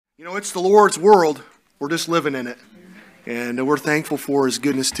You know, it's the Lord's world. We're just living in it. And we're thankful for His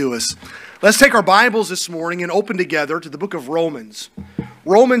goodness to us. Let's take our Bibles this morning and open together to the book of Romans.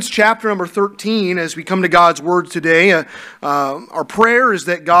 Romans chapter number 13, as we come to God's Word today, our prayer is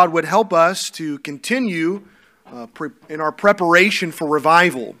that God would help us to continue in our preparation for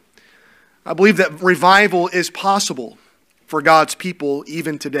revival. I believe that revival is possible for God's people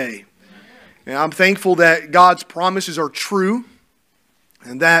even today. And I'm thankful that God's promises are true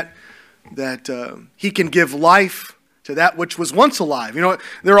and that He can give life to that which was once alive. You know,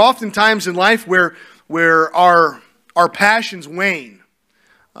 there are often times in life where our passions wane,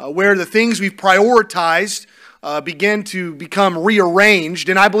 where the things we've prioritized begin to become rearranged.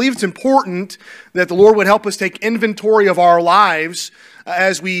 And I believe it's important that the Lord would help us take inventory of our lives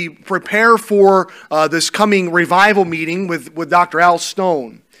as we prepare for this coming revival meeting with Dr. Al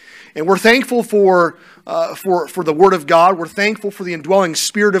Stone. And we're thankful for the Word of God. We're thankful for the indwelling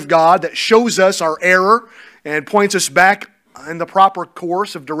Spirit of God that shows us our error and points us back in the proper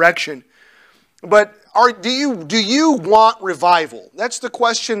course of direction. But do you want revival? That's the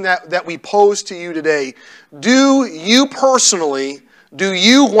question that we pose to you today. Do you personally, do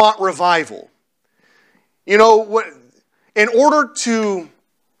you want revival? You know, in order to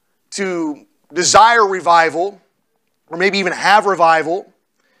desire revival, or maybe even have revival,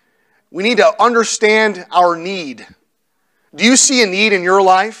 we need to understand our need. Do you see a need in your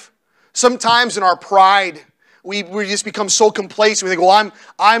life? Sometimes in our pride, we just become so complacent. We think, well,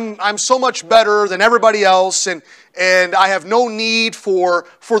 I'm so much better than everybody else, and I have no need for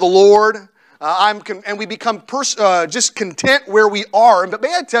the Lord. And we become just content where we are. But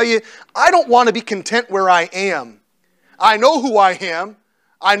may I tell you, I don't want to be content where I am. I know who I am.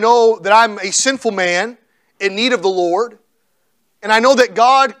 I know that I'm a sinful man in need of the Lord. And I know that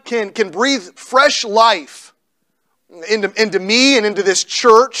God can breathe fresh life into me and into this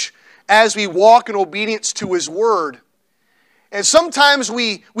church as we walk in obedience to His Word. And sometimes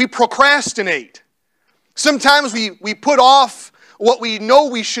we procrastinate. Sometimes we put off what we know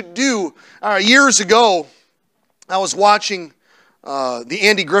we should do. Years ago, I was watching the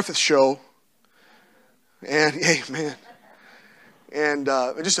Andy Griffith Show. And, hey, man. And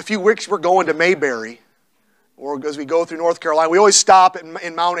in just a few weeks, we're going to Mayberry. Or as we go through North Carolina. We always stop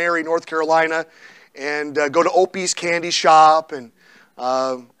in Mount Airy, North Carolina, and go to Opie's Candy Shop. And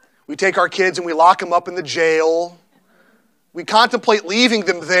we take our kids and we lock them up in the jail. We contemplate leaving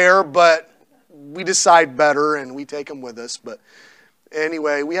them there, but we decide better and we take them with us. But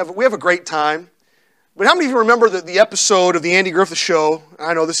anyway, we have a great time. But how many of you remember the episode of the Andy Griffith Show?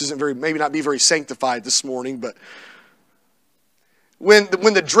 I know this isn't maybe not be very sanctified this morning, but when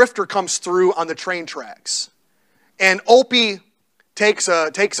the drifter comes through on the train tracks. And Opie takes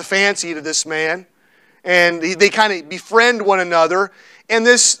a fancy to this man, and they kind of befriend one another. And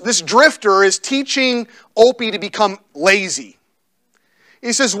this drifter is teaching Opie to become lazy.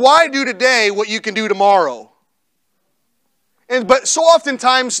 He says, "Why do today what you can do tomorrow?" But so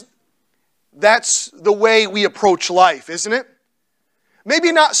oftentimes, that's the way we approach life, isn't it?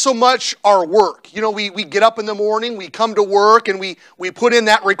 Maybe not so much our work. You know, we get up in the morning, we come to work, and we put in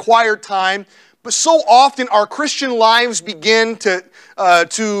that required time. But so often our Christian lives begin to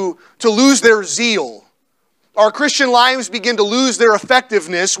lose their zeal. Our Christian lives begin to lose their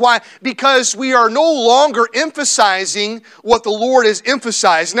effectiveness. Why? Because we are no longer emphasizing what the Lord has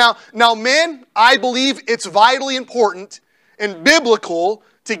emphasized. Now, men, I believe it's vitally important and biblical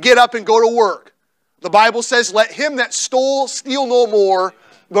to get up and go to work. The Bible says, "Let him that stole steal no more,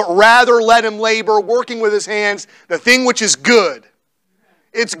 but rather let him labor, working with his hands, the thing which is good."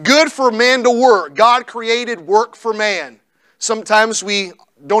 It's good for man to work. God created work for man. Sometimes we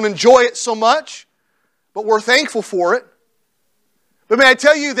don't enjoy it so much, but we're thankful for it. But may I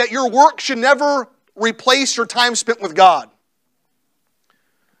tell you that your work should never replace your time spent with God.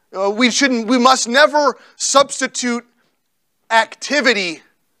 We must never substitute activity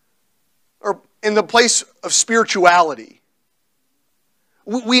or in the place of spirituality.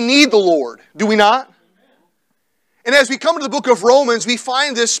 We need the Lord, do we not? And as we come to the book of Romans, we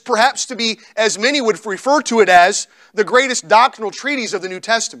find this perhaps to be, as many would refer to it as, the greatest doctrinal treatise of the New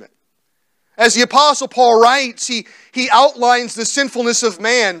Testament. As the Apostle Paul writes, he outlines the sinfulness of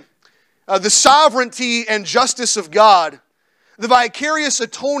man, the sovereignty and justice of God, the vicarious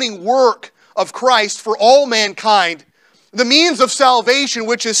atoning work of Christ for all mankind, the means of salvation,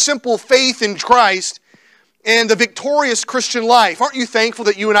 which is simple faith in Christ, and the victorious Christian life. Aren't you thankful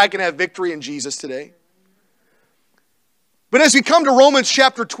that you and I can have victory in Jesus today? But as we come to Romans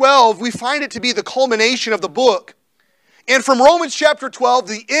chapter 12, we find it to be the culmination of the book. And from Romans chapter 12,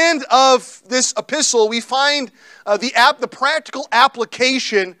 the end of this epistle, we find the practical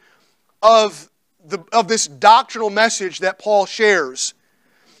application of this doctrinal message that Paul shares.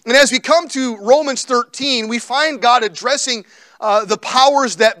 And as we come to Romans 13, we find God addressing the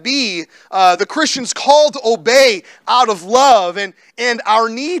powers that be, the Christians called to obey out of love, and our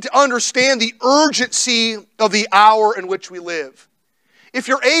need to understand the urgency of the hour in which we live. If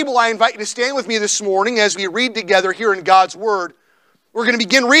you're able, I invite you to stand with me this morning as we read together here in God's Word. We're going to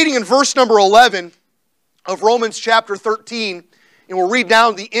begin reading in verse number 11 of Romans chapter 13, and we'll read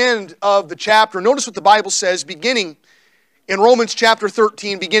down the end of the chapter. Notice what the Bible says, beginning in Romans chapter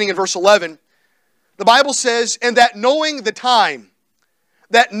 13, beginning in verse 11. The Bible says, "And that knowing the time,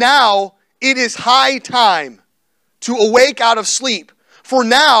 that now it is high time to awake out of sleep, for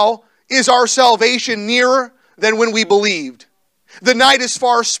now is our salvation nearer than when we believed. The night is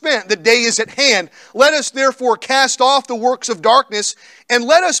far spent, the day is at hand. Let us therefore cast off the works of darkness, and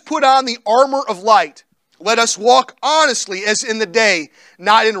let us put on the armor of light. Let us walk honestly as in the day,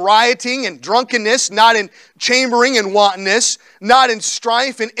 not in rioting and drunkenness, not in chambering and wantonness, not in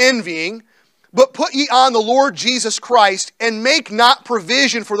strife and envying, but put ye on the Lord Jesus Christ, and make not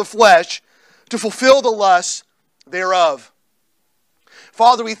provision for the flesh to fulfill the lusts thereof."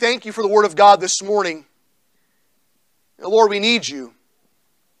 Father, we thank you for the Word of God this morning. Lord, we need you.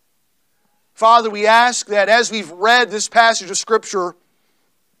 Father, we ask that as we've read this passage of Scripture,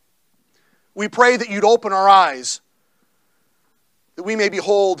 we pray that you'd open our eyes, that we may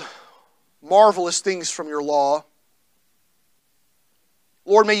behold marvelous things from your law.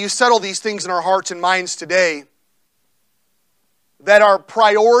 Lord, may you settle these things in our hearts and minds today, that our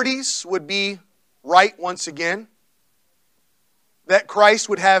priorities would be right once again, that Christ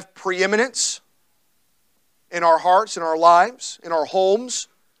would have preeminence in our hearts, in our lives, in our homes,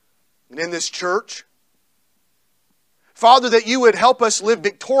 and in this church. Father, that you would help us live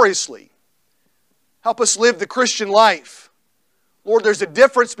victoriously. Help us live the Christian life. Lord, there's a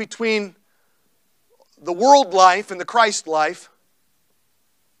difference between the world life and the Christ life.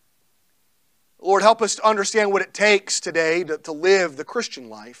 Lord, help us to understand what it takes today to live the Christian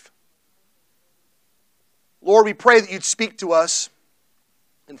life. Lord, we pray that you'd speak to us,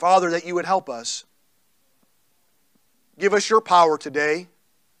 and Father, that you would help us. Give us your power today.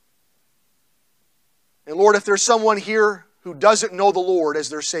 And Lord, if there's someone here who doesn't know the Lord as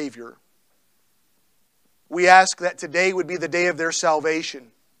their Savior, we ask that today would be the day of their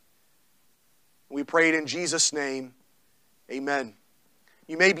salvation. We pray it in Jesus' name. Amen.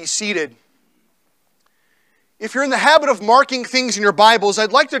 You may be seated. If you're in the habit of marking things in your Bibles,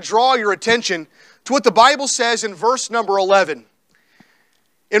 I'd like to draw your attention to what the Bible says in verse number 11.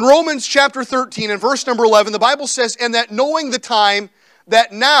 In Romans chapter 13 and verse number 11, the Bible says, "And that knowing the time,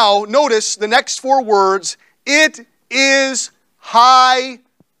 that now," notice the next four words, "it is high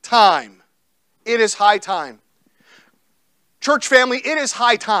time." It is high time. Church family, it is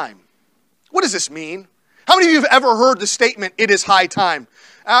high time. What does this mean? How many of you have ever heard the statement, "it is high time"?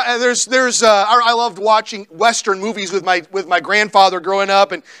 I loved watching Western movies with my grandfather growing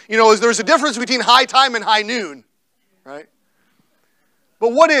up, and there's a difference between high time and high noon, right?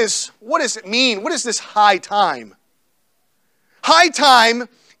 But what does it mean? What is this high time? High time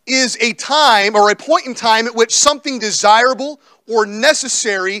is a time or a point in time at which something desirable or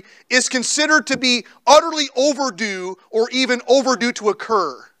necessary is considered to be utterly overdue or even overdue to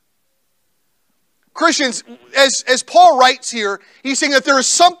occur. Christians, as Paul writes here, he's saying that there is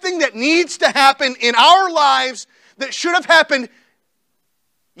something that needs to happen in our lives that should have happened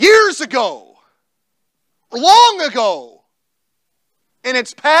years ago or long ago. And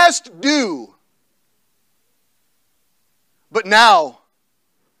it's past due. But now,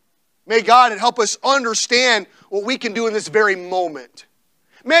 may God help us understand what we can do in this very moment.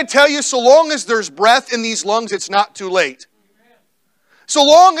 May I tell you, so long as there's breath in these lungs, it's not too late. So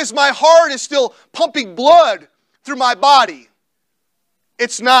long as my heart is still pumping blood through my body,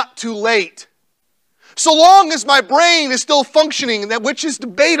 it's not too late. So long as my brain is still functioning, which is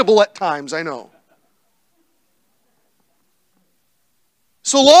debatable at times, I know.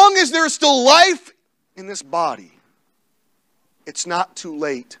 So long as there is still life in this body, it's not too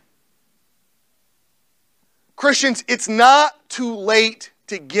late. Christians, it's not too late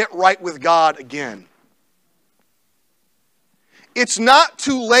to get right with God again. It's not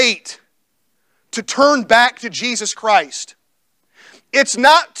too late to turn back to Jesus Christ. It's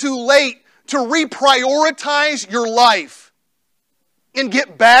not too late to reprioritize your life and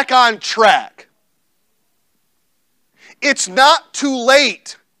get back on track. It's not too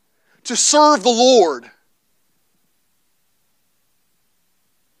late to serve the Lord.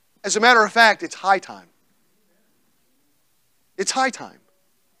 As a matter of fact, it's high time. It's high time.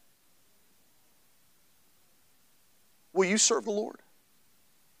 Will you serve the Lord?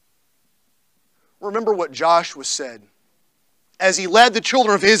 Remember what Joshua said as he led the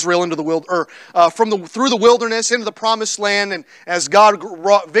children of Israel into the through the wilderness into the promised land, and as God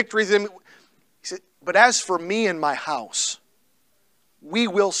brought victory to them. He said, "But as for me and my house, we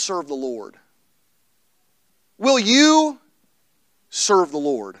will serve the Lord." Will you serve the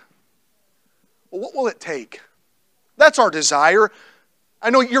Lord? Well, what will it take? That's our desire. I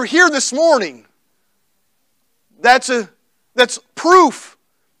know you're here this morning. That's proof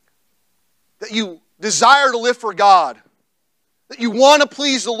that you desire to live for God, that you want to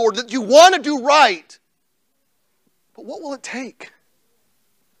please the Lord, that you want to do right. But what will it take?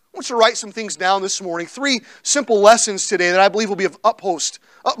 I want you to write some things down this morning. 3 simple lessons today that I believe will be of utmost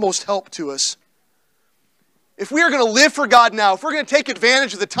help to us. If we are going to live for God now, if we're going to take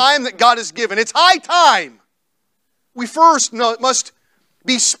advantage of the time that God has given, it's high time. We first must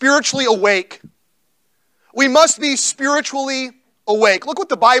be spiritually awake. We must be spiritually awake. Look what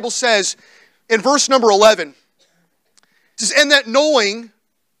the Bible says in verse number 11. It says, "And that knowing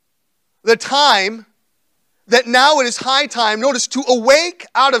the time, that now it is high time," notice, "to awake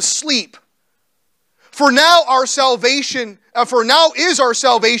out of sleep. For now is our salvation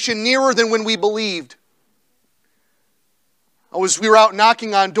nearer than when we believed." We were out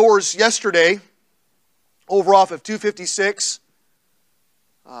knocking on doors yesterday, over off of 256,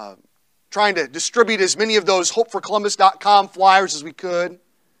 trying to distribute as many of those hopeforcolumbus.com flyers as we could.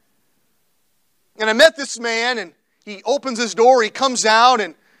 And I met this man, and he opens his door, he comes down,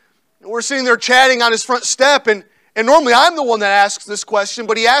 and we're sitting there chatting on his front step, and normally I'm the one that asks this question,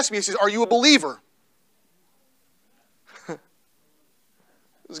 but he asked me, he says, "Are you a believer?" It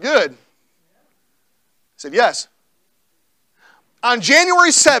was good. I said, "Yes." On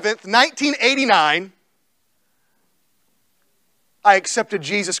January 7th, 1989, I accepted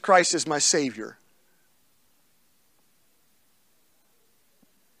Jesus Christ as my Savior.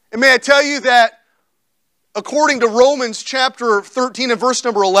 And may I tell you that according to Romans chapter 13 and verse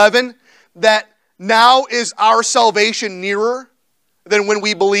number 11, that now is our salvation nearer than when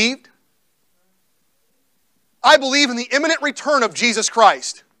we believed? I believe in the imminent return of Jesus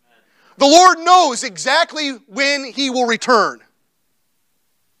Christ. The Lord knows exactly when He will return.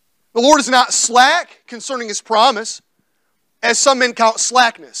 The Lord is not slack concerning His promise, as some men count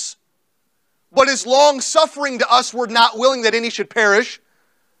slackness, but is long-suffering to us, we're not willing that any should perish,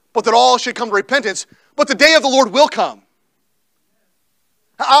 but that all should come to repentance. But the day of the Lord will come.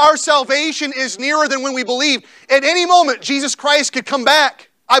 Our salvation is nearer than when we believe. At any moment, Jesus Christ could come back.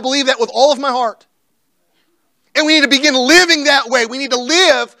 I believe that with all of my heart. And we need to begin living that way. We need to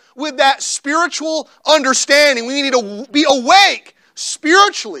live with that spiritual understanding. We need to be awake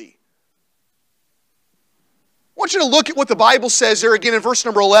spiritually. I want you to look at what the Bible says there again in verse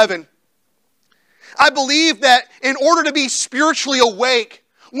number 11. I believe that in order to be spiritually awake,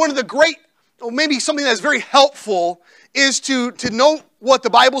 one of the great, or maybe something that's very helpful, is to note what the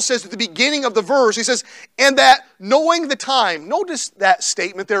Bible says at the beginning of the verse. He says, "And that knowing the time." Notice that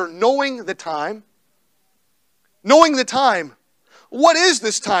statement there, knowing the time. Knowing the time. What is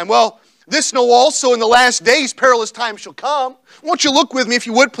this time? Well, "This know also in the last days perilous times shall come." I want you to look with me, if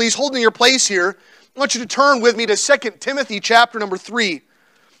you would please, holding your place here. I want you to turn with me to 2 Timothy chapter number 3.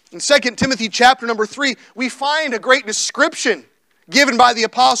 In 2 Timothy chapter number 3, we find a great description given by the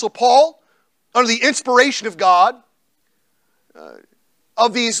Apostle Paul under the inspiration of God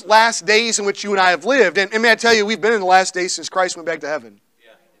of these last days in which you and I have lived. And may I tell you, we've been in the last days since Christ went back to heaven.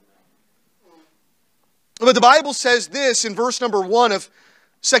 Yeah. But the Bible says this in verse number 1 of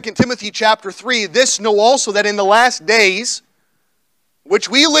 2 Timothy chapter 3, "This know also that in the last days which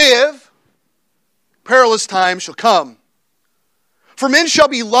we live, perilous times shall come. For men shall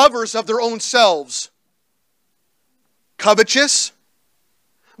be lovers of their own selves, covetous,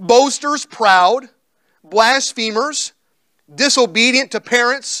 boasters, proud, blasphemers, disobedient to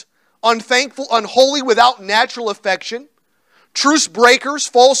parents, unthankful, unholy, without natural affection, truce breakers,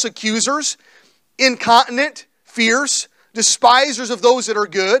 false accusers, incontinent, fierce, despisers of those that are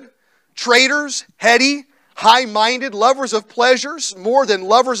good, traitors, heady, high-minded, lovers of pleasures more than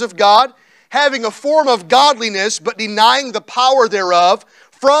lovers of God, having a form of godliness, but denying the power thereof.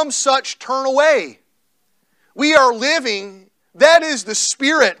 From such turn away." We are living, that is the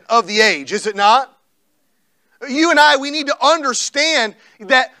spirit of the age, is it not? You and I, we need to understand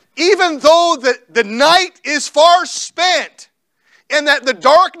that even though the night is far spent, and that the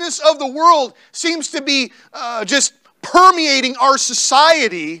darkness of the world seems to be just permeating our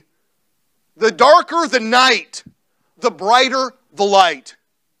society, the darker the night, the brighter the light.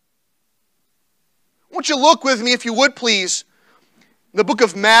 I want you to look with me, if you would please, the book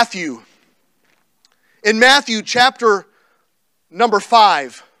of Matthew. In Matthew chapter number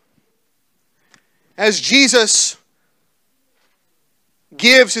 5. As Jesus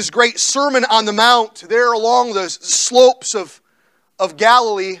gives his great Sermon on the Mount there along the slopes of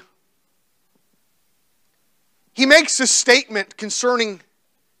Galilee, he makes a statement concerning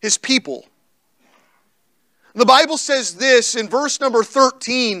his people. The Bible says this in verse number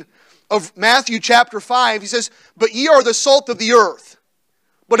 13 of Matthew chapter 5. He says, "But ye are the salt of the earth.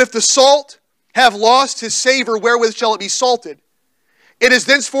 But if the salt have lost his savor, wherewith shall it be salted? It is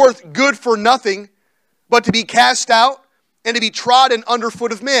thenceforth good for nothing, but to be cast out and to be trodden under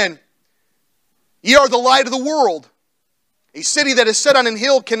foot of men. Ye are the light of the world. A city that is set on an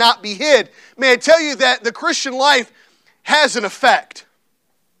hill cannot be hid." May I tell you that the Christian life has an effect.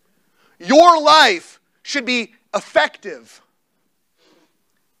 Your life should be effective.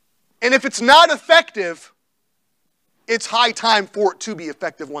 And if it's not effective, it's high time for it to be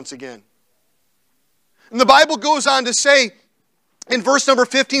effective once again. And the Bible goes on to say, in verse number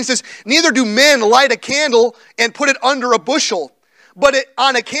 15, says, "Neither do men light a candle and put it under a bushel, but it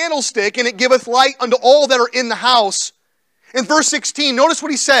on a candlestick, and it giveth light unto all that are in the house." In verse 16, notice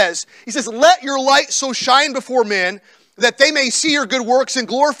what he says. He says, "Let your light so shine before men, that they may see your good works and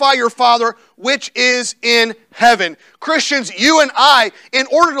glorify your Father which is in heaven." Christians, you and I, in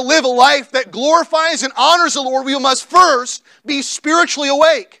order to live a life that glorifies and honors the Lord, we must first be spiritually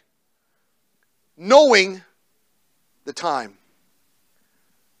awake, knowing the time.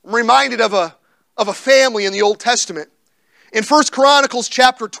 I'm reminded of a family in the Old Testament. In 1 Chronicles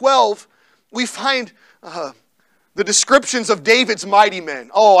chapter 12, we find the descriptions of David's mighty men.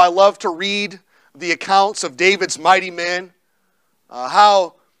 Oh, I love to read the accounts of David's mighty men.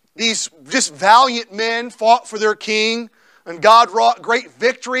 How these just valiant men fought for their king, and God wrought great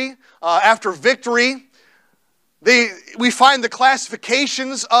victory after victory. We find the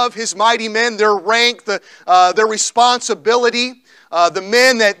classifications of his mighty men, their rank, their responsibility, the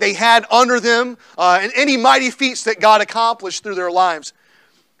men that they had under them, and any mighty feats that God accomplished through their lives.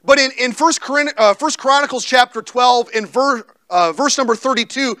 But in 1 Chronicles chapter 12, in verse number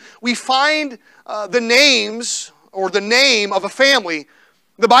 32, we find the names, or the name of a family.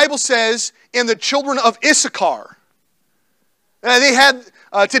 The Bible says, "In the children of Issachar." They had,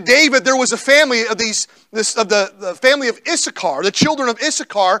 to David, there was a family of the family of Issachar, the children of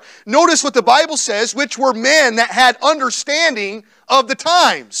Issachar. Notice what the Bible says, which were men that had understanding of the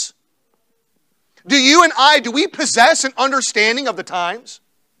times. Do you and I, do we possess an understanding of the times?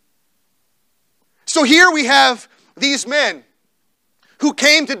 So here we have these men who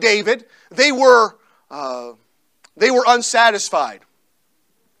came to David. They were unsatisfied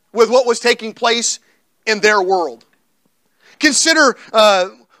with what was taking place in their world. Consider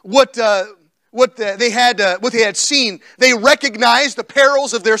what they had seen. They recognized the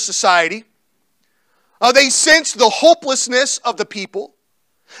perils of their society. They sensed the hopelessness of the people.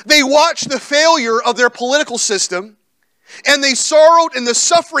 They watched the failure of their political system. And they sorrowed in the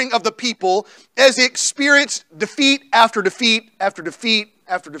suffering of the people as they experienced defeat after defeat after defeat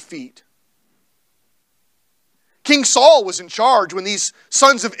after defeat. King Saul was in charge when these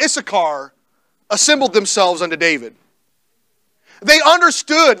sons of Issachar assembled themselves unto David. They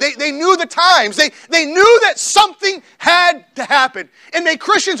understood. They knew the times. They knew that something had to happen. And may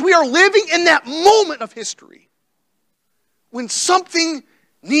Christians, we are living in that moment of history when something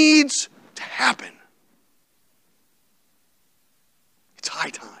needs to happen. It's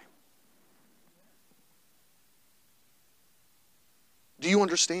high time. Do you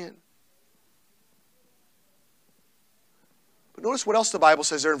understand? But notice what else the Bible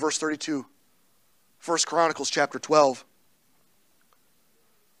says there in verse 32. 1 Chronicles chapter 12.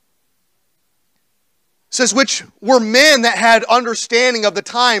 It says, "Which were men that had understanding of the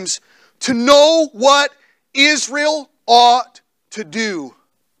times, to know what Israel ought to do."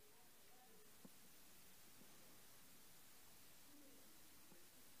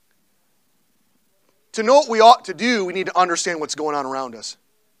 To know what we ought to do, we need to understand what's going on around us.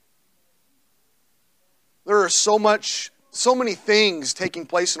 There are so many things taking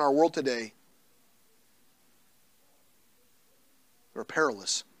place in our world today. They're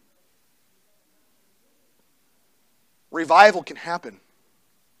perilous. Revival can happen.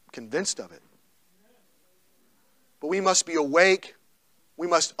 I'm convinced of it. But we must be awake. We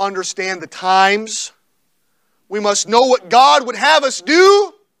must understand the times. We must know what God would have us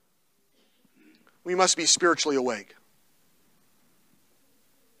do. We must be spiritually awake.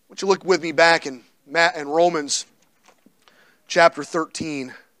 Would you look with me back in Romans chapter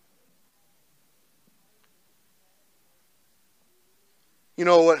 13. You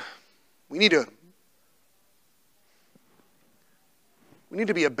know what? We need to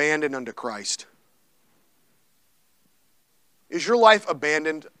be abandoned unto Christ. Is your life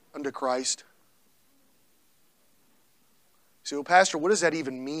abandoned unto Christ? say, well, Pastor, what does that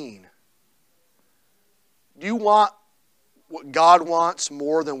even mean? Do you want what God wants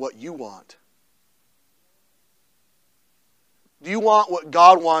more than what you want? Do you want what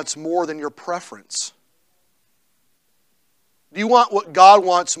God wants more than your preference? Do you want what God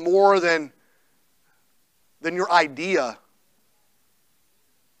wants more than your idea?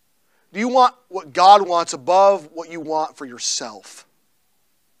 Do you want what God wants above what you want for yourself?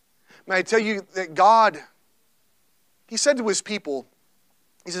 May I tell you that God, He said to His people,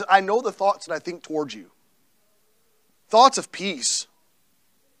 He says, I know the thoughts that I think towards you. Thoughts of peace,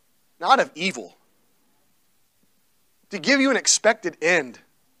 not of evil. To give you an expected end.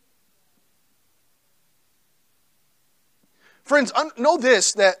 Friends, know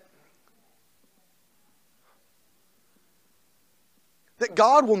this, that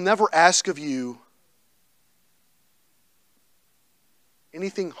God will never ask of you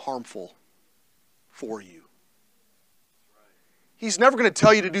anything harmful for you. He's never going to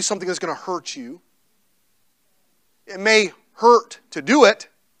tell you to do something that's going to hurt you. It may hurt to do it,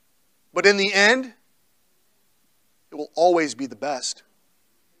 but in the end, it will always be the best.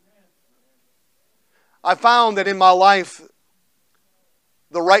 I found that in my life,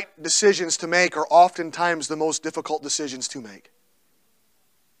 the right decisions to make are oftentimes the most difficult decisions to make.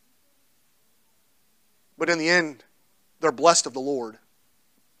 But in the end, they're blessed of the Lord.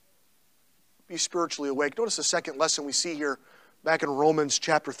 Be spiritually awake. Notice the second lesson we see here back in Romans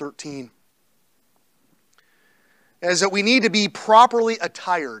chapter 13. Is that we need to be properly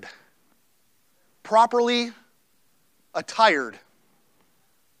attired. Properly attired.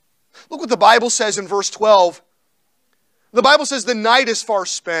 Look what the Bible says in verse 12. The Bible says the night is far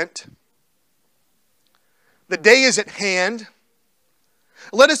spent. The day is at hand.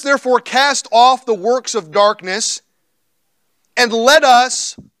 Let us therefore cast off the works of darkness and let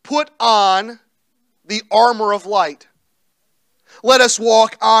us put on the armor of light. Let us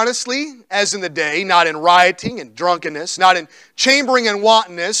walk honestly as in the day, not in rioting and drunkenness, not in chambering and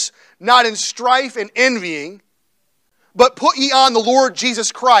wantonness, not in strife and envying, but put ye on the Lord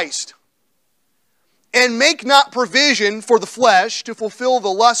Jesus Christ, and make not provision for the flesh to fulfill the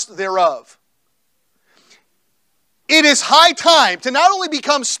lust thereof. It is high time to not only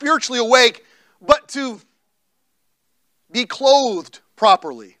become spiritually awake, but to be clothed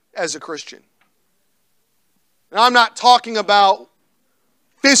properly as a Christian. And I'm not talking about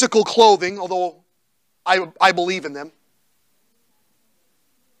physical clothing, although I believe in them.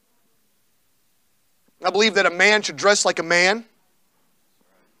 I believe that a man should dress like a man.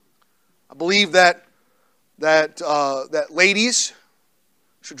 I believe that ladies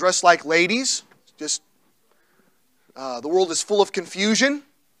should dress like ladies. Just the world is full of confusion.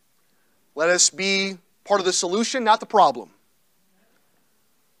 Let us be part of the solution, not the problem.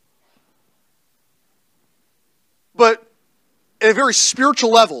 But at a very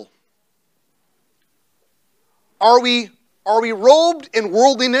spiritual level, are we robed in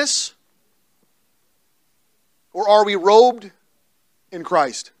worldliness, or are we robed in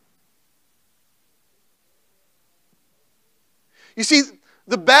Christ? You see,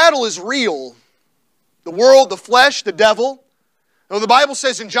 the battle is real. The world, the flesh, the devil. Now, the Bible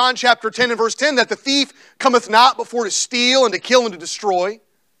says in John chapter 10 and verse 10 that the thief cometh not before to steal and to kill and to destroy.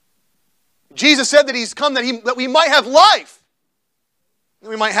 Jesus said that He's come that we might have life, that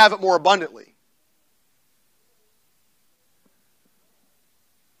we might have it more abundantly.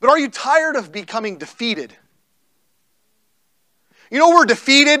 But are you tired of becoming defeated? You know, we're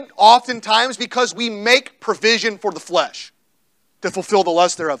defeated oftentimes because we make provision for the flesh to fulfill the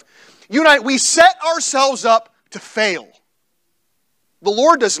lust thereof. You and I, we set ourselves up to fail. The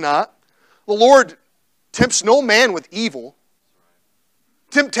Lord does not. The Lord tempts no man with evil.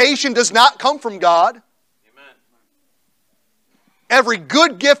 Temptation does not come from God. Amen. Every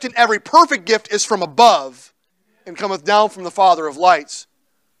good gift and every perfect gift is from above and cometh down from the Father of lights,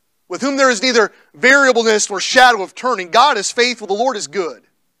 with whom there is neither variableness nor shadow of turning. God is faithful, the Lord is good.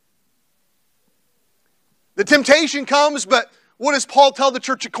 The temptation comes, but what does Paul tell the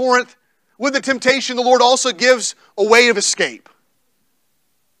church at Corinth? With the temptation, the Lord also gives a way of escape.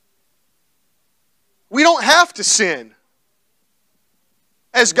 We don't have to sin.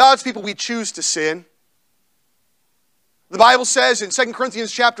 As God's people, we choose to sin. The Bible says in 2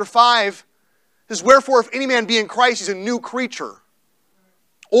 Corinthians chapter 5, it says, wherefore if any man be in Christ, he's a new creature.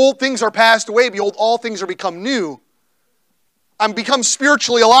 Old things are passed away, behold, all things are become new. I'm become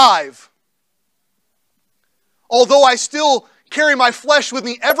spiritually alive. Although I still carry my flesh with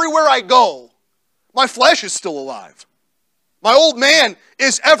me everywhere I go, my flesh is still alive. My old man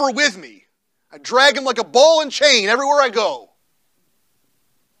is ever with me. I drag him like a ball and chain everywhere I go.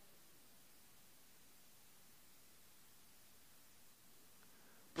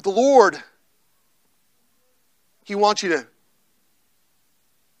 But the Lord, He wants you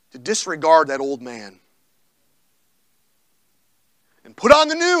to disregard that old man and put on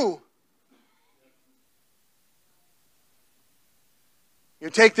the new.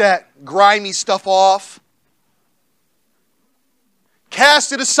 You take that grimy stuff off,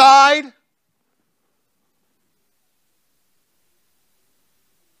 cast it aside,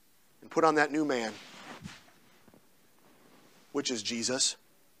 and put on that new man, which is Jesus.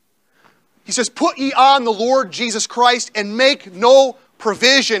 He says, put ye on the Lord Jesus Christ and make no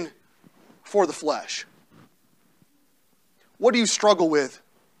provision for the flesh. What do you struggle with?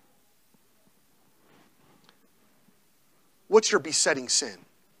 What's your besetting sin?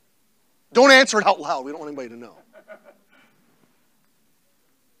 Don't answer it out loud. We don't want anybody to know.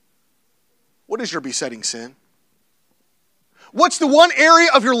 What is your besetting sin? What's the one area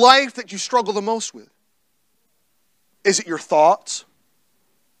of your life that you struggle the most with? Is it your thoughts?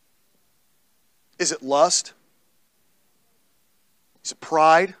 Is it lust? Is it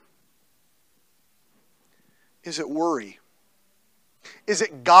pride? Is it worry? Is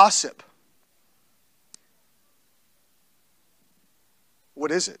it gossip? What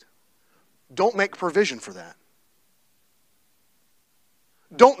is it? Don't make provision for that.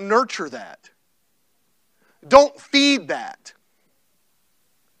 Don't nurture that. Don't feed that.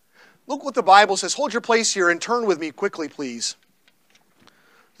 Look what the Bible says. Hold your place here and turn with me quickly, please.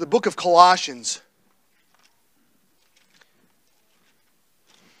 The book of Colossians.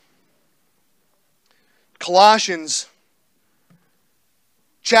 Colossians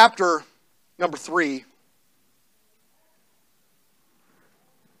chapter number 3.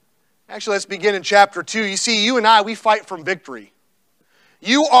 Actually, let's begin in chapter 2. You see, you and I, we fight from victory.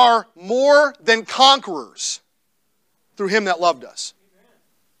 You are more than conquerors through Him that loved us.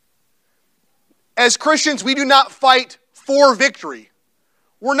 As Christians, we do not fight for victory.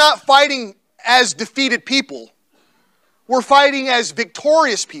 We're not fighting as defeated people. We're fighting as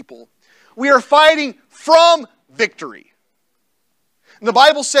victorious people. We are fighting from victory. And the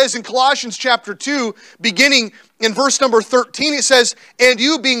Bible says in Colossians chapter 2, beginning in verse number 13, it says, and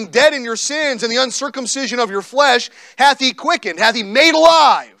you being dead in your sins and the uncircumcision of your flesh, hath He quickened, hath He made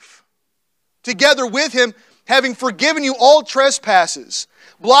alive, together with Him, having forgiven you all trespasses,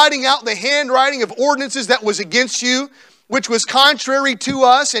 blotting out the handwriting of ordinances that was against you, which was contrary to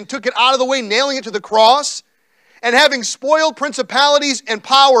us, and took it out of the way, nailing it to the cross. And having spoiled principalities and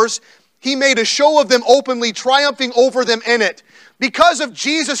powers, He made a show of them openly, triumphing over them in it. Because of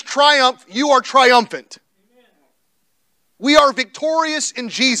Jesus' triumph, you are triumphant. We are victorious in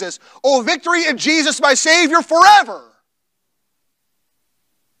Jesus. Oh, victory in Jesus, my Savior, forever.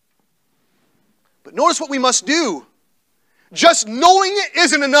 But notice what we must do. Just knowing it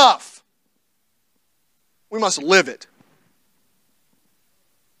isn't enough. We must live it.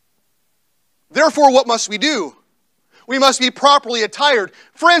 Therefore, what must we do? We must be properly attired.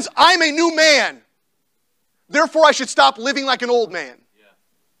 Friends, I'm a new man. Therefore, I should stop living like an old man. Yeah.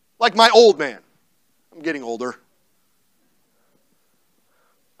 Like my old man. I'm getting older.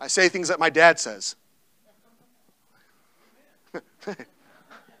 I say things that my dad says.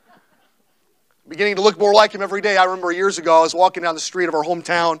 Beginning to look more like him every day. I remember years ago, I was walking down the street of our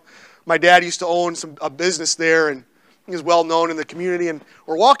hometown. My dad used to own a business there, and he was well known in the community. And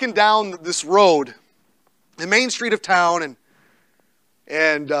we're walking down this road, the main street of town,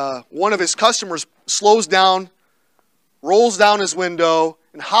 and one of his customers slows down, rolls down his window,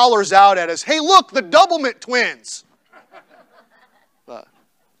 and hollers out at us, hey, look, the Doublemint twins.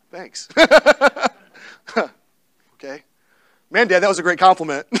 Thanks. Okay. Man, Dad, that was a great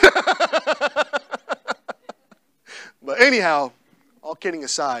compliment. But anyhow, all kidding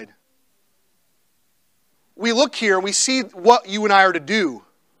aside, we look here and we see what you and I are to do.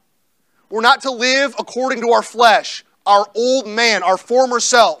 We're not to live according to our flesh, our old man, our former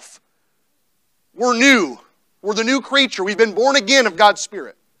self. We're new. We're the new creature. We've been born again of God's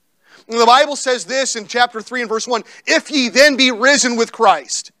Spirit. And the Bible says this in chapter 3 and verse 1, if ye then be risen with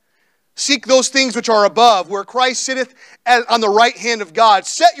Christ, seek those things which are above, where Christ sitteth on the right hand of God.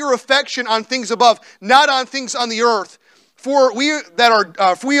 Set your affection on things above, not on things on the earth. For we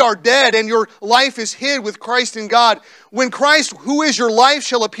are dead, and your life is hid with Christ in God. When Christ, who is your life,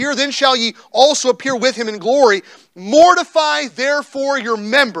 shall appear, then shall ye also appear with Him in glory. Mortify therefore your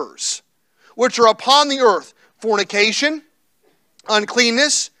members, which are upon the earth, fornication,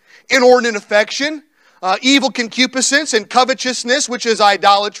 uncleanness, inordinate affection, evil concupiscence, and covetousness, which is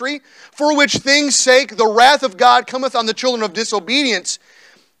idolatry, for which things' sake the wrath of God cometh on the children of disobedience,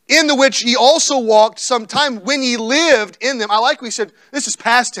 in the which ye also walked sometime when ye lived in them. I like we said, this is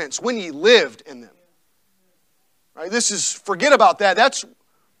past tense, when ye lived in them. Right? This is, forget about that.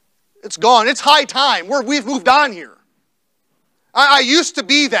 It's gone. It's high time. We've moved on here. I used to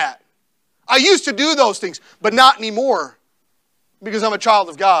be that. I used to do those things, but not anymore because I'm a child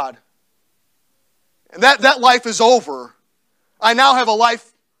of God. And that life is over. I now have a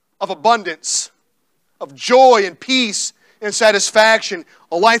life of abundance, of joy and peace and satisfaction,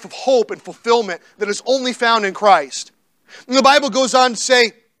 a life of hope and fulfillment that is only found in Christ. And the Bible goes on to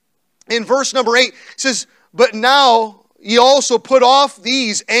say, in verse number 8, it says, but now ye also put off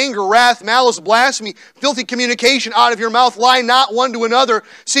these: anger, wrath, malice, blasphemy, filthy communication out of your mouth. Lie not one to another,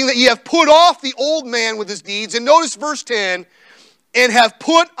 seeing that ye have put off the old man with his deeds. And notice verse 10, and have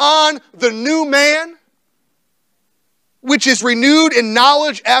put on the new man, which is renewed in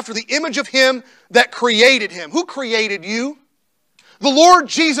knowledge after the image of him that created him. Who created you? The Lord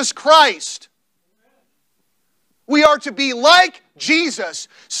Jesus Christ. We are to be like Jesus.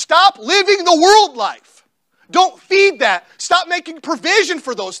 Stop living the world life. Don't feed that. Stop making provision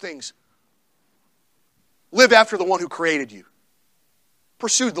for those things. Live after the one who created you.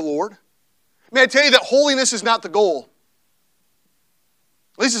 Pursue the Lord. May I tell you that holiness is not the goal.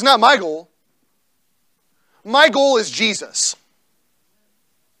 At least it's not my goal. My goal is Jesus.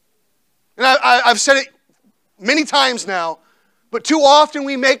 And I've said it many times now, but too often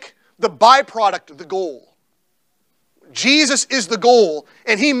we make the byproduct the goal. Jesus is the goal,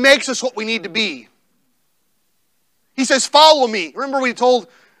 and He makes us what we need to be. He says, follow me. Remember we told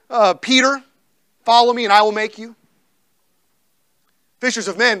Peter, follow me and I will make you fishers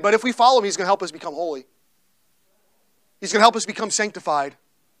of men. But if we follow Him, He's going to help us become holy. He's going to help us become sanctified.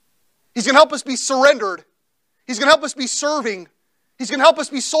 He's going to help us be surrendered. He's going to help us be serving. He's going to help us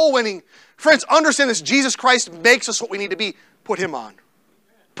be soul winning. Friends, understand this. Jesus Christ makes us what we need to be. Put Him on.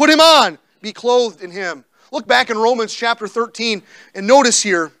 Put Him on. Be clothed in Him. Look back in Romans chapter 13 and notice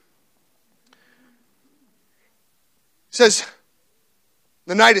here. It says,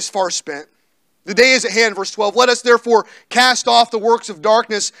 the night is far spent. The day is at hand, verse 12. Let us therefore cast off the works of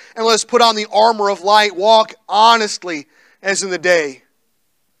darkness and let us put on the armor of light. Walk honestly as in the day.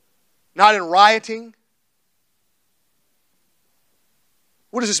 Not in rioting.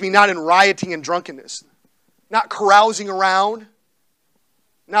 What does this mean? Not in rioting and drunkenness. Not carousing around.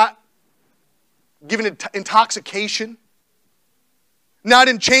 Not giving intoxication. Not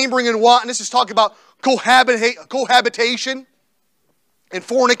in chambering and wanton. This is talking about cohabitation and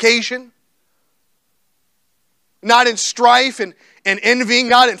fornication. Not in strife and envying.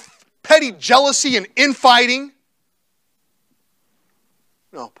 Not in petty jealousy and infighting.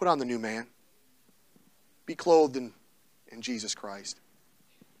 No, put on the new man. Be clothed in Jesus Christ.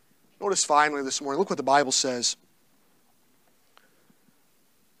 Notice finally this morning, look what the Bible says.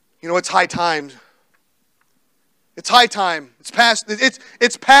 You know, it's high time. It's high time. It's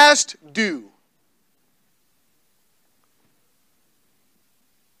past due.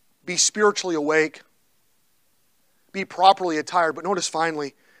 Be spiritually awake. Be properly attired. But notice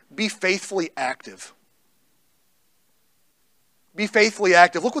finally, be faithfully active. Be faithfully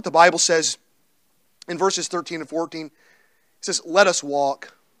active. Look what the Bible says in verses 13 and 14. It says, let us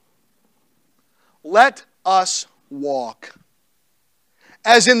walk. Let us walk.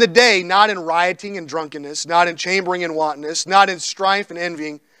 As in the day, not in rioting and drunkenness, not in chambering and wantonness, not in strife and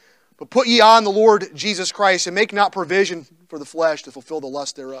envying, but put ye on the Lord Jesus Christ, and make not provision for the flesh to fulfill the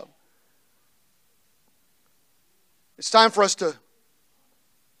lust thereof. It's time for us to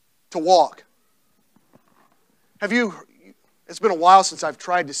walk. It's been a while since I've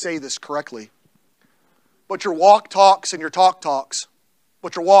tried to say this correctly, but your walk talks and your talk talks,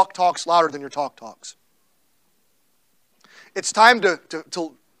 but your walk talks louder than your talk talks. It's time to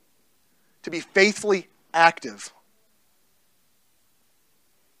be faithfully active.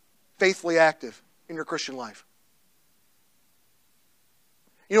 Faithfully active in your Christian life.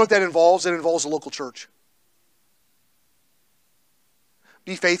 You know what that involves? It involves a local church.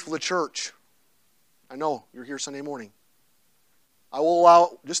 Be faithful to church. I know you're here Sunday morning. I will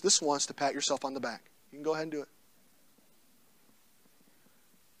allow just this once to pat yourself on the back. You can go ahead and do it.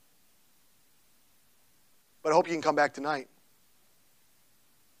 But I hope you can come back tonight.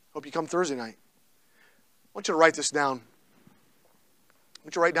 Hope you come Thursday night. I want you to write this down. I want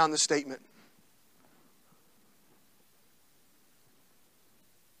you to write down this statement.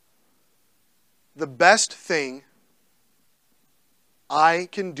 The best thing I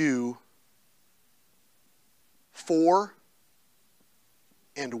can do for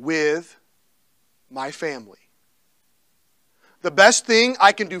and with my family. The best thing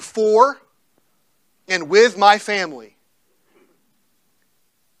I can do for and with my family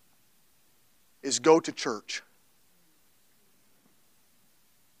is go to church.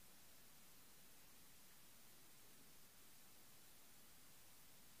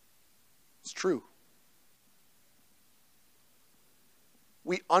 It's true.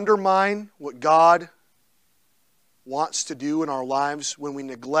 We undermine what God wants to do in our lives when we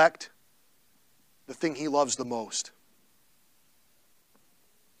neglect the thing He loves the most.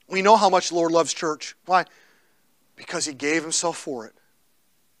 We know how much the Lord loves church. Why? Because He gave Himself for it.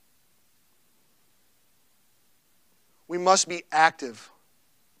 We must be active.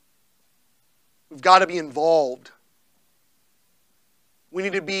 We've got to be involved. We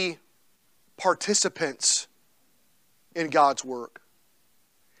need to be participants in God's work.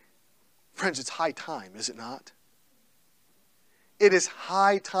 Friends, it's high time, is it not? It is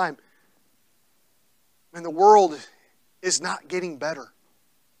high time. And the world is not getting better.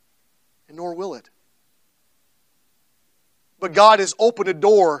 And nor will it. But God has opened a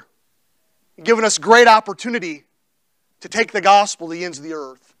door, given us great opportunity to take the gospel to the ends of the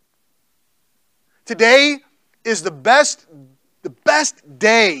earth. Today is the best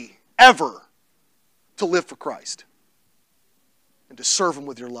day ever to live for Christ and to serve Him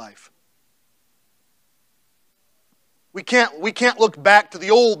with your life. We can't look back to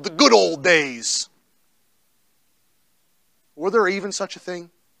the good old days. Were there even such a thing?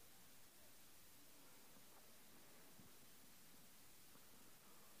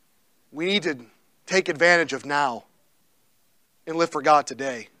 We need to take advantage of now and live for God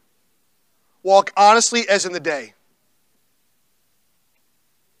today. Walk honestly as in the day.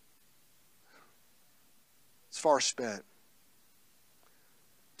 It's far spent.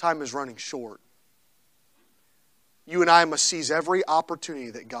 Time is running short. You and I must seize every opportunity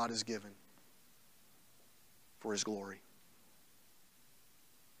that God has given for His glory.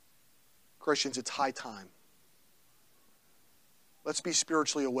 Christians, it's high time. Let's be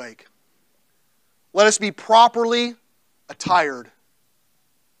spiritually awake. Let us be properly attired.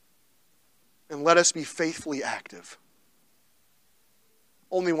 And let us be faithfully active.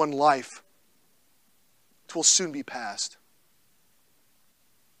 Only one life. It will soon be past.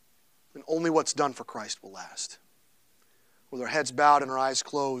 And only what's done for Christ will last. With our heads bowed and our eyes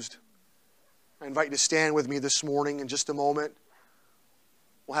closed, I invite you to stand with me this morning. In just a moment,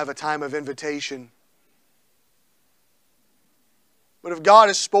 we'll have a time of invitation. But if God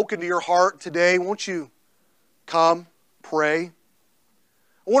has spoken to your heart today, won't you come, pray?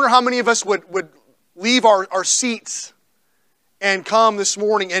 I wonder how many of us would leave our seats and come this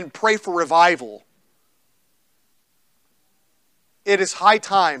morning and pray for revival. It is high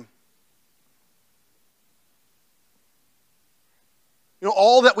time. You know,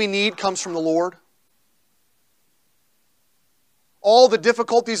 all that we need comes from the Lord. All the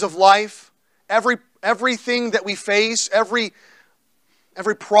difficulties of life, everything that we face, every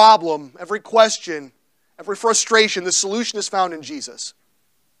problem, every question, every frustration, the solution is found in Jesus.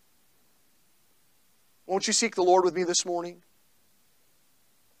 Won't you seek the Lord with me this morning?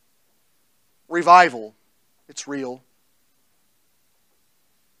 Revival, it's real.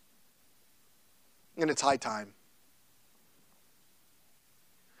 And it's high time.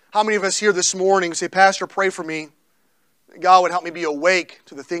 How many of us here this morning say, Pastor, pray for me. God would help me be awake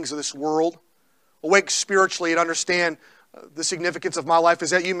to the things of this world. Awake spiritually and understand the significance of my life. Is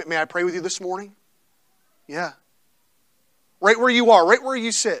that you? May I pray with you this morning? Yeah. Right where you are, right where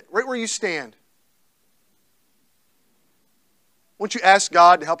you sit, right where you stand. Won't you ask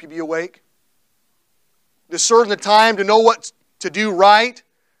God to help you be awake? Discern the time to know what to do right,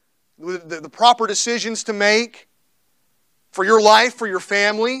 the proper decisions to make for your life, for your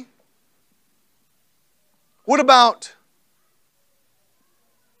family. What about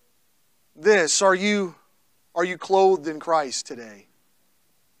this? Are you clothed in Christ today?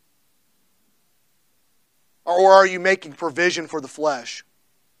 Or are you making provision for the flesh?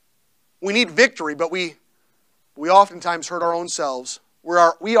 We need victory, but we oftentimes hurt our own selves.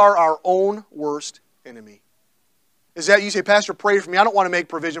 We are our own worst enemy. Is that you? Say, Pastor, pray for me. I don't want to make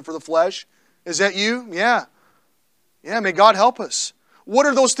provision for the flesh. Is that you? Yeah. Yeah, may God help us. What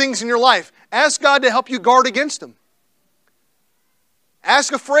are those things in your life? Ask God to help you guard against them.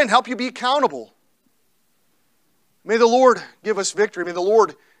 Ask a friend, help you be accountable. May the Lord give us victory. May the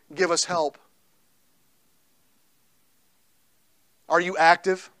Lord give us help. Are you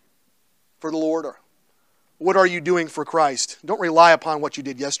active for the Lord? What are you doing for Christ? Don't rely upon what you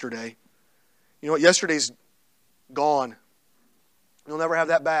did yesterday. You know what? Yesterday's gone. You'll never have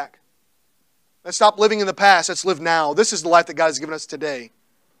that back. Let's stop living in the past. Let's live now. This is the life that God has given us today.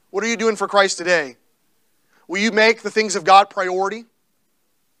 What are you doing for Christ today? Will you make the things of God priority?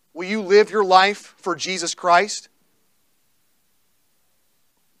 Will you live your life for Jesus Christ?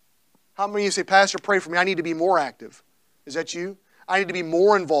 How many of you say, Pastor, pray for me. I need to be more active. Is that you? I need to be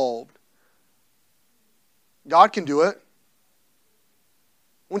more involved. God can do it.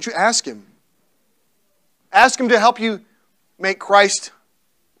 Won't you ask Him? Ask Him to help you make Christ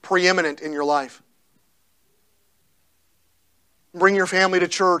preeminent in your life. Bring your family to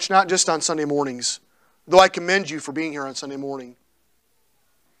church, not just on Sunday mornings, though I commend you for being here on Sunday morning.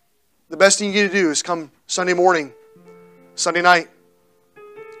 The best thing you get to do is come Sunday morning, Sunday night,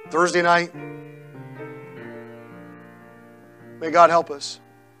 Thursday night. May God help us.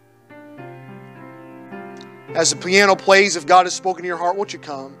 As the piano plays, if God has spoken to your heart, won't you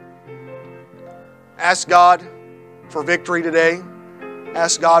come? Ask God for victory today.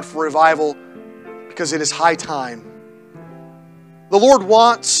 Ask God for revival, because it is high time. The Lord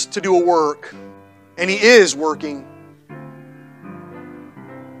wants to do a work, and He is working.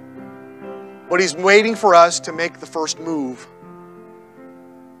 But He's waiting for us to make the first move.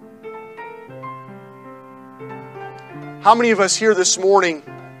 How many of us here this morning,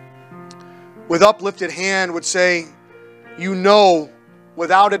 with uplifted hand, would say, you know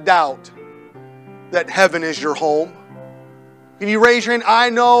without a doubt that heaven is your home? Can you raise your hand? I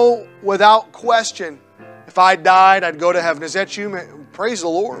know without question, if I died, I'd go to heaven. Is that you? Praise the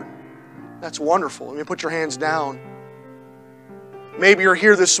Lord. That's wonderful. Let me put your hands down. Maybe you're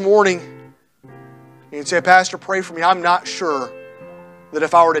here this morning and you'd say, Pastor, pray for me. I'm not sure that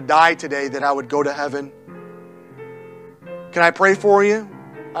if I were to die today that I would go to heaven. Can I pray for you?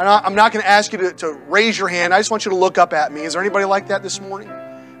 I'm not going to ask you to raise your hand. I just want you to look up at me. Is there anybody like that this morning?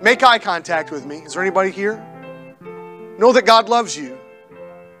 Make eye contact with me. Is there anybody here? Know that God loves you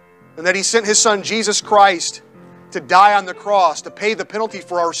and that He sent His Son, Jesus Christ, to die on the cross, to pay the penalty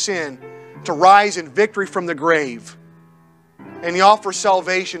for our sin, to rise in victory from the grave. And He offers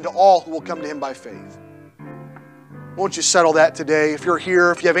salvation to all who will come to Him by faith. Won't you settle that today? If you're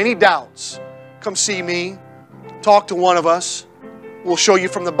here, if you have any doubts, come see me. Talk to one of us. We'll show you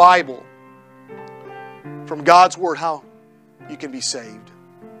from the Bible, from God's Word, how you can be saved.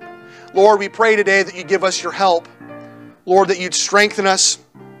 Lord, we pray today that you give us your help. Lord, that you'd strengthen us,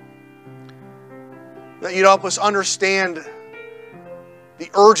 that you'd help us understand the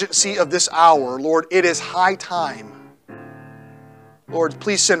urgency of this hour. Lord, it is high time. Lord,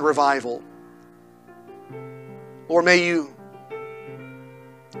 please send revival. Lord, may you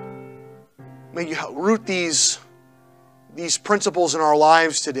root these principles in our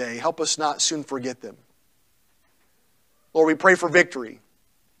lives today. Help us not soon forget them. Lord, we pray for victory.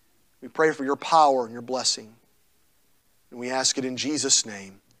 We pray for your power and your blessing. And we ask it in Jesus'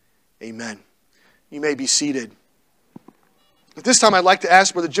 name. Amen. You may be seated. At this time, I'd like to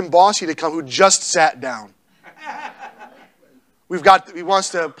ask Brother Jim Bossy to come, who just sat down. He wants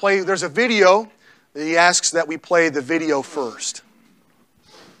to play, there's a video that he asks that we play the video first.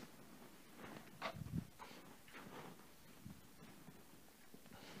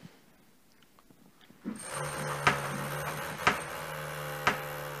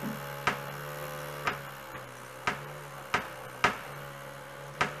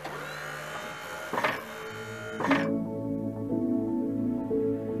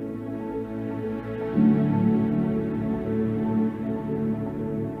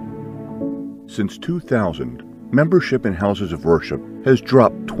 Since 2000, membership in houses of worship has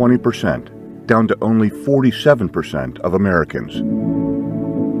dropped 20%, down to only 47% of Americans.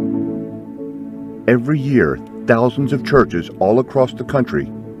 Every year, thousands of churches all across the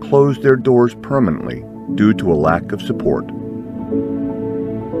country close their doors permanently due to a lack of support.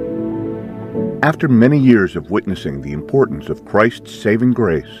 After many years of witnessing the importance of Christ's saving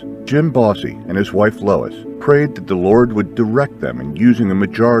grace, Jim Bossy and his wife Lois prayed that the Lord would direct them in using a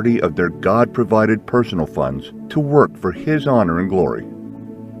majority of their God-provided personal funds to work for His honor and glory.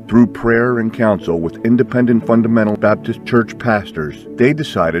 Through prayer and counsel with independent fundamental Baptist church pastors, they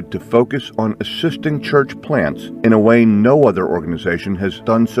decided to focus on assisting church plants in a way no other organization has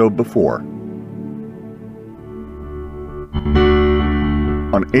done so before.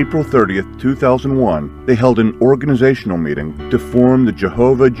 On April 30th, 2001, they held an organizational meeting to form the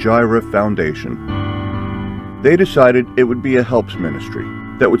Jehovah Jireh Foundation. They decided it would be a helps ministry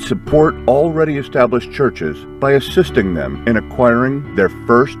that would support already established churches by assisting them in acquiring their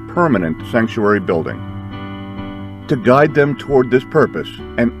first permanent sanctuary building. To guide them toward this purpose,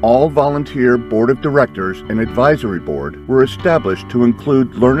 an all-volunteer board of directors and advisory board were established to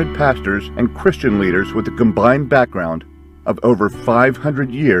include learned pastors and Christian leaders with a combined background of over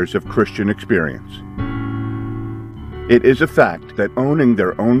 500 years of Christian experience. It is a fact that owning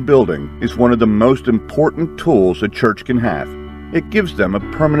their own building is one of the most important tools a church can have. It gives them a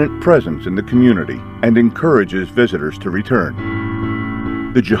permanent presence in the community and encourages visitors to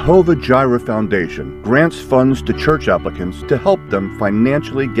return. The Jehovah Jireh Foundation grants funds to church applicants to help them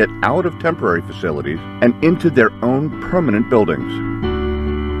financially get out of temporary facilities and into their own permanent buildings.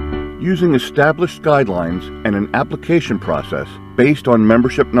 Using established guidelines and an application process based on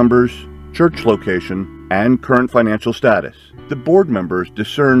membership numbers, church location, and current financial status, the board members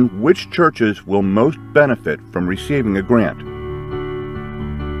discern which churches will most benefit from receiving a grant.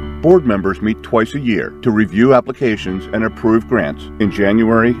 Board members meet twice a year to review applications and approve grants in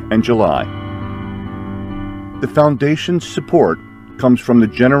January and July. The foundation's support comes from the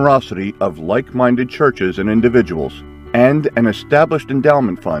generosity of like-minded churches and individuals, and an established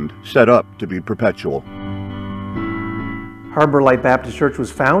endowment fund set up to be perpetual. Harbor Light Baptist Church was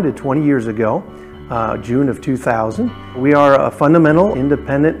founded 20 years ago, June of 2000. We are a fundamental,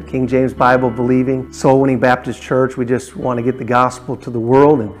 independent, King James Bible believing, soul-winning Baptist church. We just want to get the gospel to the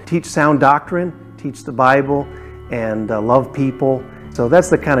world and teach sound doctrine, teach the Bible, and love people. So that's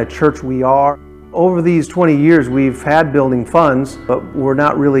the kind of church we are. Over these 20 years, we've had building funds, but we're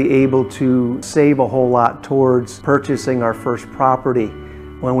not really able to save a whole lot towards purchasing our first property.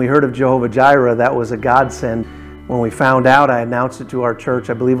 When we heard of Jehovah Jireh, that was a godsend. When we found out, I announced it to our church,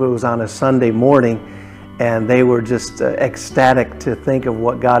 I believe it was on a Sunday morning, and they were just ecstatic to think of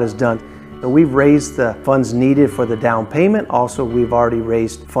what God has done. So we've raised the funds needed for the down payment. Also, we've already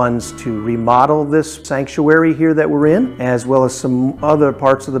raised funds to remodel this sanctuary here that we're in, as well as some other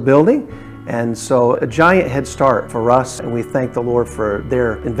parts of the building. And so a giant head start for us, and we thank the Lord for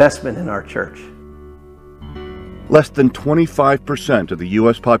their investment in our church. Less than 25% of the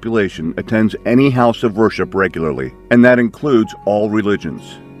U.S. population attends any house of worship regularly, and that includes all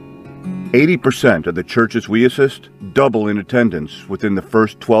religions. 80% of the churches we assist double in attendance within the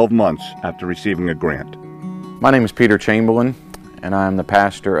first 12 months after receiving a grant. My name is Peter Chamberlain, and I'm the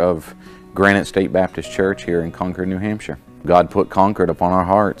pastor of Granite State Baptist Church here in Concord, New Hampshire. God put Concord upon our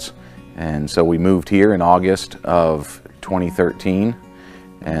hearts. And so we moved here in August of 2013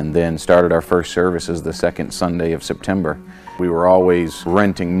 and then started our first services the second Sunday of September. We were always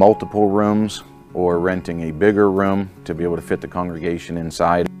renting multiple rooms or renting a bigger room to be able to fit the congregation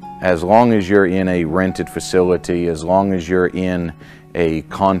inside. As long as you're in a rented facility, as long as you're in a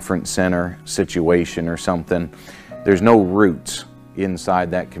conference center situation or something, there's no roots inside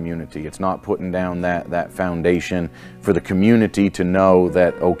that community. It's not putting down that foundation for the community to know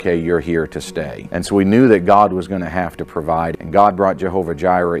that, okay, you're here to stay. And so we knew that God was going to have to provide, and God brought Jehovah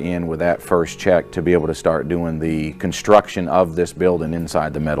Jireh in with that first check to be able to start doing the construction of this building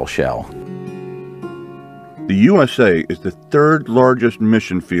inside the metal shell. The USA is the third largest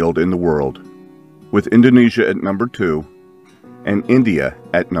mission field in the world, with Indonesia at number 2 and India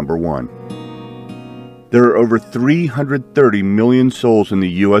at number 1. There are over 330 million souls in the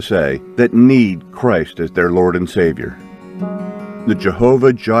USA that need Christ as their Lord and Savior. The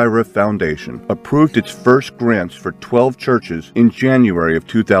Jehovah Jireh Foundation approved its first grants for 12 churches in January of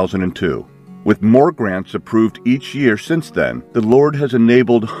 2002. With more grants approved each year since then, the Lord has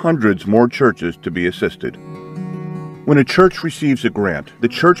enabled hundreds more churches to be assisted. When a church receives a grant, the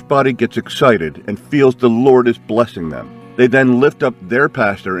church body gets excited and feels the Lord is blessing them. They then lift up their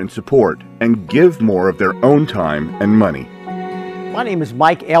pastor in support and give more of their own time and money. My name is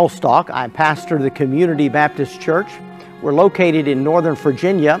Mike Elstock. I'm pastor of the Community Baptist Church. We're located in Northern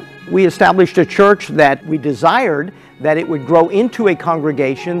Virginia. We established a church that we desired that it would grow into a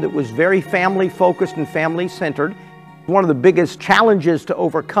congregation that was very family-focused and family-centered. One of the biggest challenges to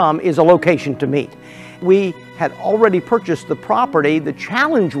overcome is a location to meet. We had already purchased the property. The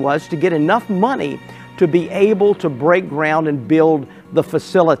challenge was to get enough money to be able to break ground and build the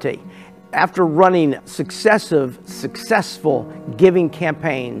facility. After running successful giving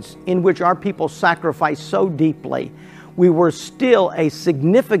campaigns in which our people sacrificed so deeply, we were still a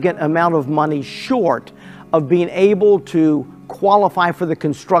significant amount of money short of being able to qualify for the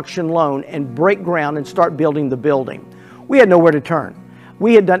construction loan and break ground and start building the building. We had nowhere to turn.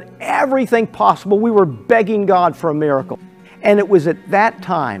 We had done everything possible. We were begging God for a miracle. And it was at that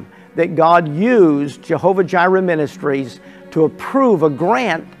time that God used Jehovah Jireh Ministries to approve a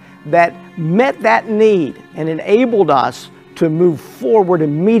grant that met that need and enabled us to move forward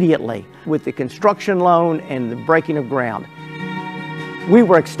immediately with the construction loan and the breaking of ground. We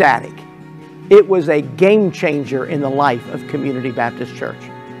were ecstatic. It was a game changer in the life of Community Baptist Church.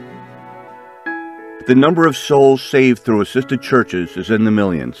 The number of souls saved through assisted churches is in the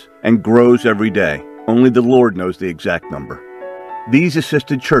millions and grows every day. Only the Lord knows the exact number. These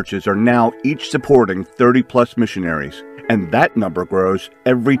assisted churches are now each supporting 30-plus missionaries, and that number grows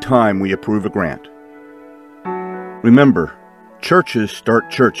every time we approve a grant. Remember, churches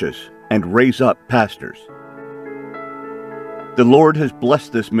start churches and raise up pastors. The Lord has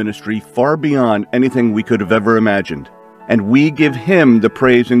blessed this ministry far beyond anything we could have ever imagined, and we give Him the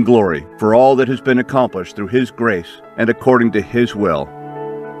praise and glory for all that has been accomplished through His grace and according to His will.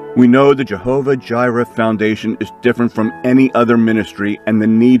 We know the Jehovah Jireh Foundation is different from any other ministry, and the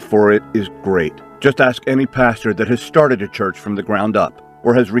need for it is great. Just ask any pastor that has started a church from the ground up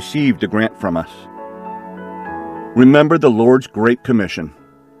or has received a grant from us. Remember the Lord's great commission.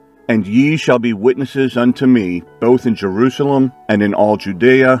 And ye shall be witnesses unto me, both in Jerusalem, and in all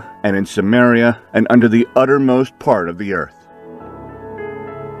Judea, and in Samaria, and unto the uttermost part of the earth.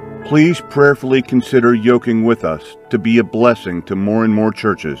 Please prayerfully consider yoking with us to be a blessing to more and more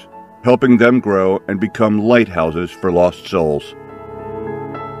churches, helping them grow and become lighthouses for lost souls.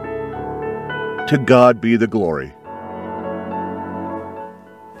 To God be the glory.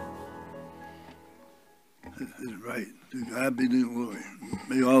 That's right. To God be the glory.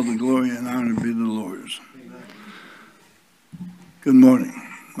 May all the glory and honor be the Lord's. Good morning.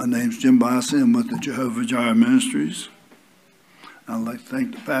 My name's Jim Bossy. I'm with the Jehovah Jireh Ministries. I'd like to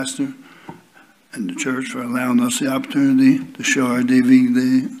thank the pastor and the church for allowing us the opportunity to show our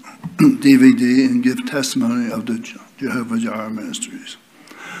DVD and give testimony of the Jehovah Jireh Ministries.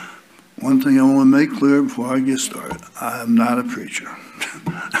 One thing I want to make clear before I get started, I am not a preacher.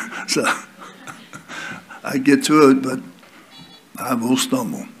 So I get to it, but I will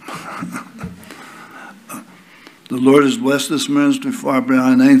stumble. The Lord has blessed this ministry far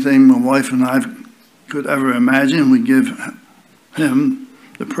beyond anything my wife and I could ever imagine. We give Him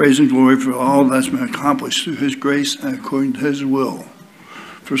the praise and glory for all that's been accomplished through His grace and according to His will.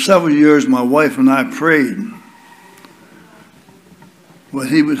 For several years, my wife and I prayed what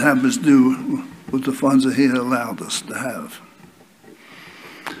He would have us do with the funds that He had allowed us to have.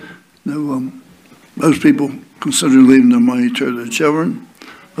 Most people consider leaving their money to their children,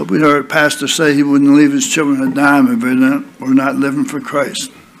 but we heard a pastor say he wouldn't leave his children a dime if they were not living for Christ.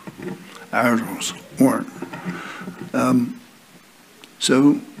 Ours weren't.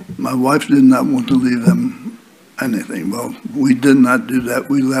 So my wife did not want to leave them anything. Well, we did not do that.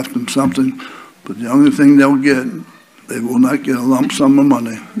 We left them something, but the only thing they'll get, they will not get a lump sum of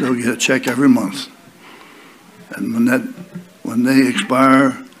money. They'll get a check every month. And when they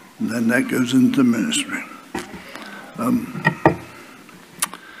expire, then that goes into ministry.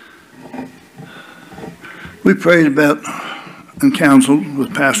 We prayed about and counseled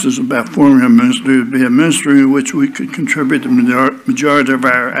with pastors about forming a ministry to be a ministry in which we could contribute the majority of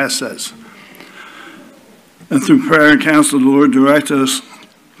our assets. And through prayer and counsel, the Lord directed us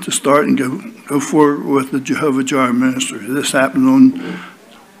to start and go forward with the Jehovah Jireh ministry. This happened on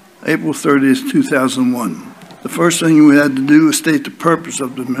April 30th, 2001. The first thing we had to do was state the purpose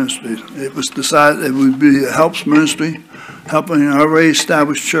of the ministry. It was decided it would be a helps ministry, helping an already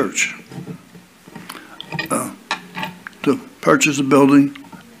established church to purchase a building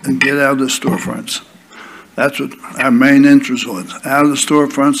and get out of the storefronts. That's what our main interest was, out of the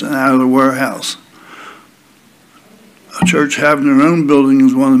storefronts and out of the warehouse. A church having their own building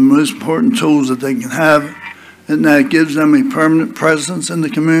is one of the most important tools that they can have, and that gives them a permanent presence in the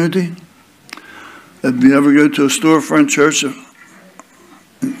community. If you ever go to a storefront church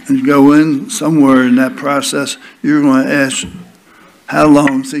and go in somewhere in that process, you're going to ask, how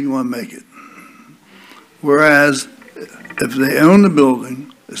long is he going to make it? Whereas, if they own the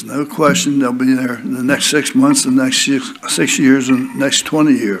building, there's no question they'll be there in the next 6 months, the next 6 years, and the next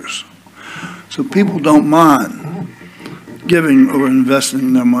 20 years. So people don't mind giving or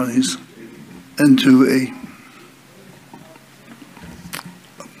investing their monies into a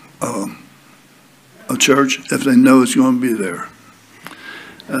church if they know it's going to be there.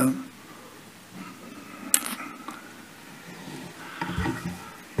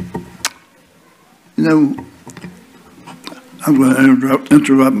 You know, I'm going to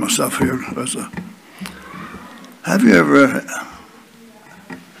interrupt myself here. Have you ever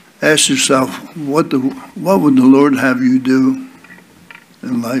asked yourself, what would the Lord have you do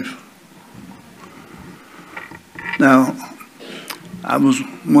in life? Now, I was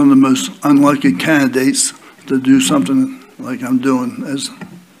one of the most unlucky candidates to do something like I'm doing, as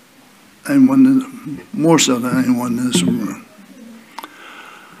anyone, more so than anyone in this room.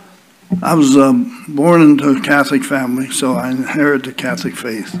 I was born into a Catholic family, so I inherited the Catholic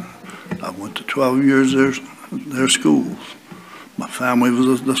faith. I went to 12 years their schools. My family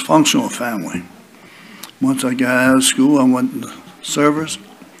was a dysfunctional family. Once I got out of school, I went into service,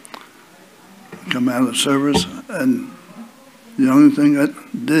 come out of service, and the only thing I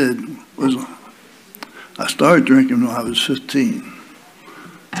did was I started drinking when I was 15.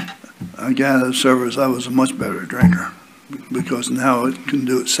 I got out of service, I was a much better drinker, because now I can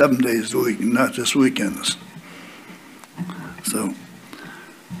do it 7 days a week, not just weekends. So,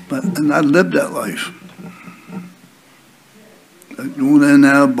 and I lived that life. Going in and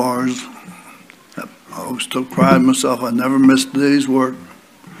out of bars, I always took pride in myself. I never missed a day's work.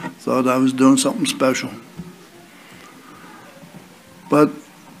 thought I was doing something special. But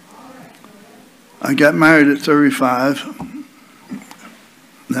I got married at 35.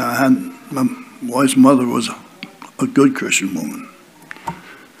 Now, my wife's mother was a good Christian woman.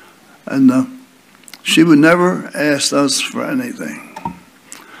 And she would never ask us for anything.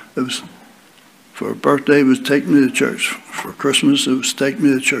 It was, for her birthday, it was take me to church. For Christmas, it was take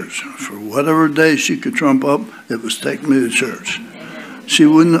me to church. For whatever day she could trump up, it was take me to church. She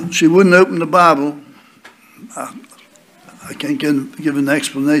wouldn't open the Bible. I can't give an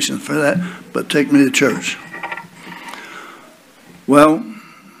explanation for that, but take me to church. Well,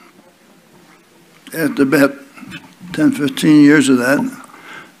 after about 10, 15 years of that,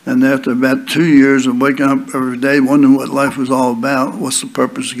 and after about 2 years of waking up every day wondering what life was all about, what's the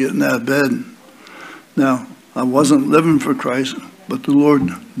purpose of getting out of bed? Now, I wasn't living for Christ, but the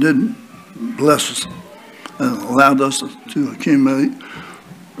Lord did bless us and allowed us to accumulate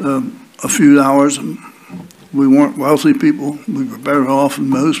a few hours. We weren't wealthy people. We were better off than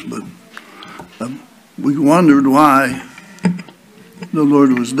most, but we wondered why the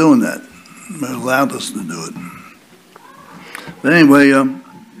Lord was doing that. It allowed us to do it. But anyway,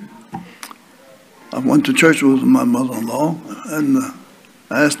 I went to church with my mother-in-law, and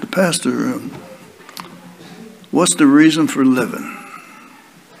I asked the pastor, what's the reason for living?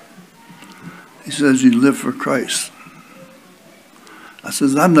 He says, you live for Christ. I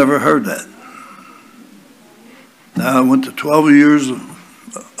says, I've never heard that. Now, I went to 12 years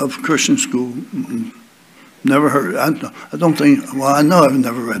of Christian school. Never heard it. I don't think, well, I know I've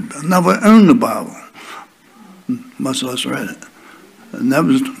never read it. I never owned the Bible, much less read it. And that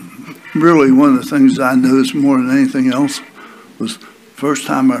was really one of the things I noticed more than anything else was the first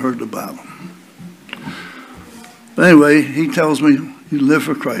time I heard the Bible. But anyway, he tells me, you live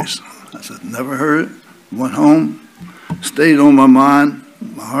for Christ. I said, never heard it. Went home, stayed on my mind,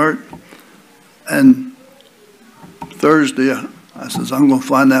 my heart, and Thursday, I says, I'm going to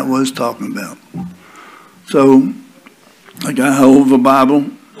find out what he's talking about. So I got hold of a Bible,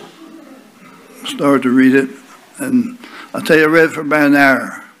 started to read it, and I'll tell you, I read it for about an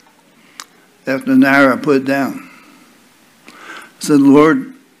hour. After an hour, I put it down. I said,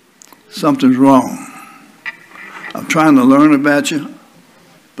 Lord, something's wrong. I'm trying to learn about you,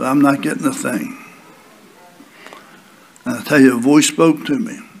 but I'm not getting a thing. And I tell you, a voice spoke to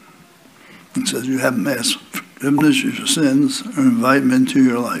me and says, you haven't asked forgiveness of your sins or invite them into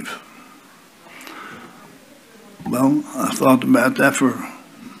your life. Well, I thought about that for,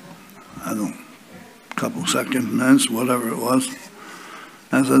 I don't know, a couple seconds, minutes, whatever it was.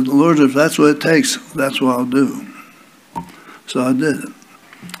 I said, Lord, if that's what it takes, that's what I'll do. So I did it.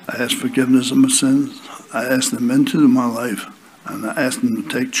 I asked forgiveness of my sins. I asked them into my life, and I asked them to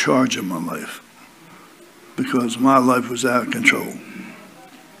take charge of my life because my life was out of control.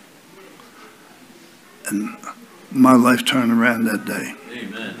 And my life turned around that day.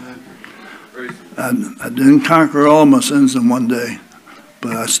 Amen. I didn't conquer all my sins in one day,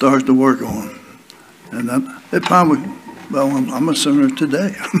 but I started to work on them. And it probably, well, I'm a sinner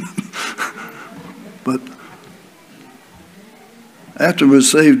today. But after we were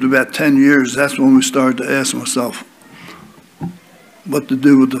saved about 10 years, that's when we started to ask myself what to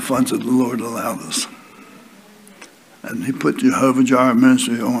do with the funds that the Lord allowed us. And he put Jehovah Jireh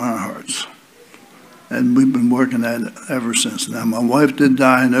Ministry on our hearts. And we've been working at it ever since. Now, my wife did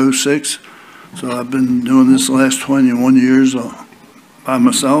die in 2006, so I've been doing this the last 21 years by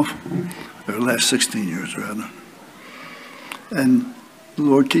myself, or the last 16 years, rather. And the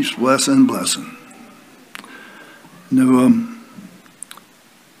Lord keeps blessing and blessing. You know,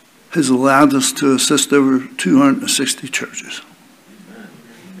 has allowed us to assist over 260 churches.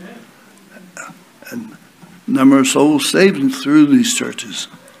 And number of souls saved through these churches.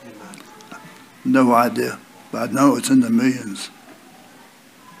 No idea, but I know it's in the millions.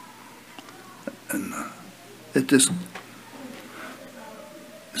 And it's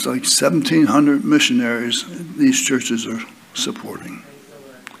like 1,700 missionaries these churches are supporting.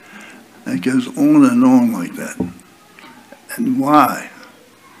 And it goes on and on like that. And why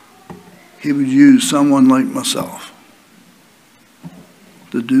he would use someone like myself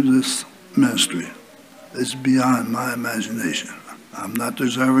to do this ministry is beyond my imagination. I'm not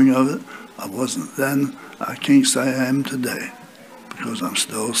deserving of it. I wasn't then. I can't say I am today because I'm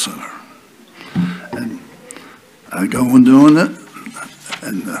still a sinner. And I go on doing it,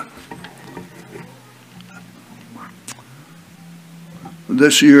 and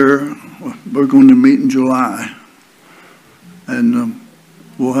this year we're going to meet in July, and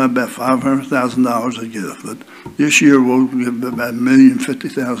we'll have about $500,000 to give. But this year we'll give about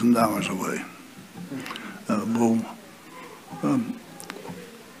 $1,050,000 away. We'll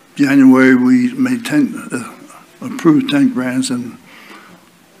January, we made approved 10 grants, and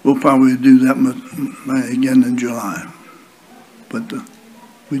we'll probably do that again in July. But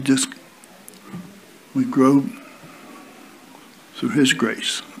we grow through His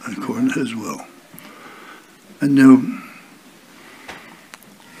grace, according to His will. And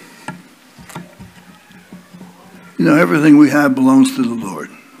everything we have belongs to the Lord.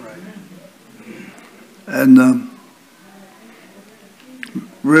 And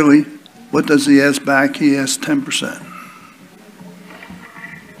really, what does He ask back? He asks 10%.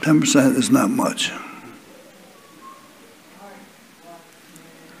 10% is not much.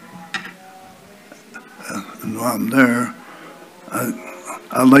 And while I'm there,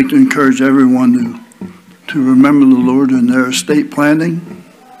 I'd like to encourage everyone to remember the Lord in their estate planning.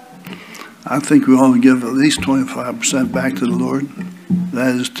 I think we ought to give at least 25% back to the Lord.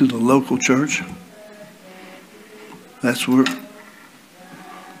 That is to the local church. That's where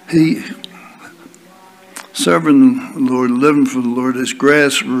serving the Lord, living for the Lord is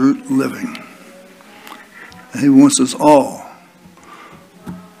grassroots living. And He wants us all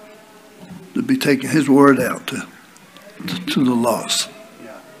to be taking His word out to the lost.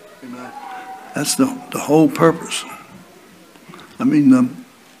 Yeah. Amen. That's the whole purpose. I mean,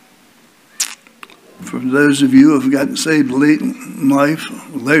 for those of you who have gotten saved later in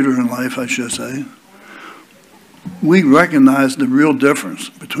life, I should say, we recognize the real difference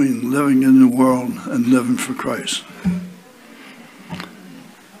between living in the world and living for Christ.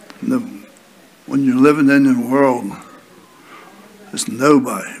 When you're living in the world, it's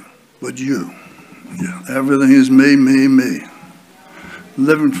nobody but you. Yeah, everything is me, me, me.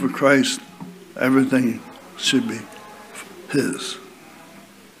 Living for Christ, everything should be His.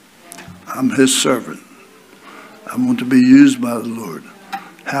 I'm His servant. I want to be used by the Lord.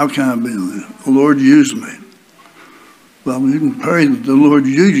 How can I be? The Lord use me. Well, you can pray that the Lord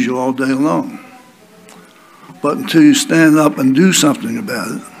use you all day long. But until you stand up and do something about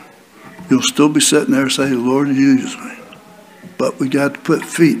it, you'll still be sitting there saying, Lord, use me. But we got to put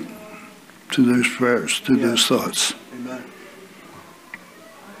feet to those prayers, to those thoughts. Amen.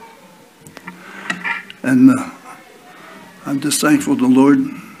 And I'm just thankful the Lord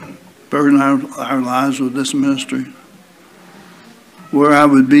burden our lives with this ministry. Where I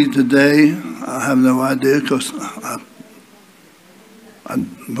would be today, I have no idea, because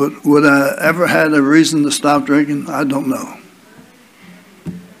but would I ever had a reason to stop drinking? I don't know.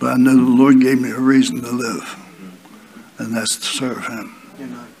 But I know the Lord gave me a reason to live, and that's to serve Him.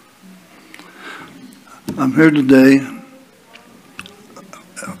 Amen. I'm here today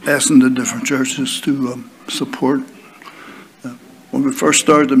asking the different churches to support. When we first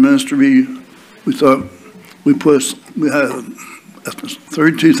started the ministry, we thought we had a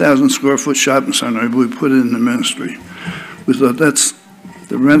 32,000 square foot shopping center. We put it in the ministry. We thought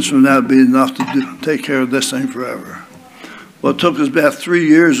the rents from that would be enough to take care of this thing forever. Well, it took us about 3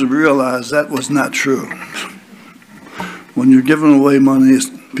 years to realize that was not true. When you're giving away money,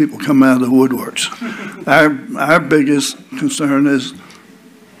 people come out of the woodworks. Our biggest concern is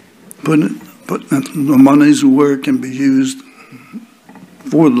putting the monies where it can be used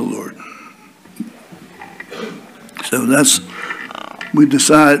for the Lord. So we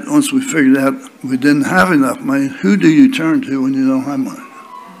decided, once we figured out we didn't have enough money, who do you turn to when you don't have money?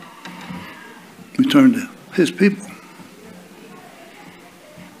 We turn to His people.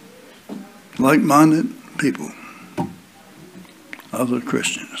 Like-minded people. Other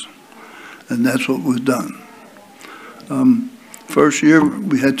Christians. And that's what we've done. First year,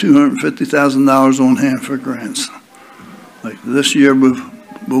 we had $250,000 on hand for grants. Like this year,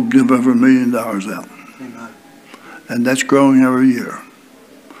 we'll give over $1 million out. Amen. And that's growing every year.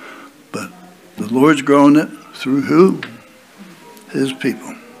 But the Lord's growing it through who? His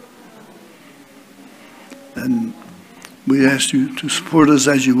people. And we ask you to support us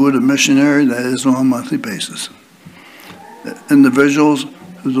as you would a missionary, that is on a monthly basis. Individuals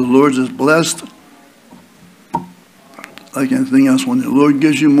who the Lord has blessed, like anything else, when the Lord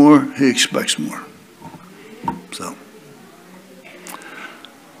gives you more, He expects more. So,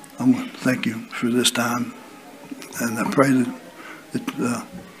 I want to thank you for this time, and I pray that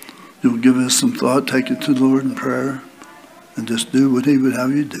you'll give us some thought, take it to the Lord in prayer, and just do what He would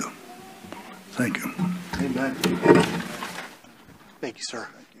have you do. Thank you. Amen. Thank you, sir.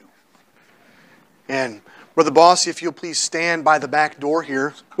 Thank you. And Brother Boss, if you'll please stand by the back door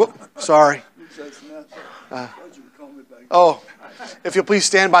here. Whoop, sorry. If you'll please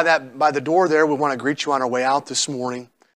stand by the door there, we want to greet you on our way out this morning.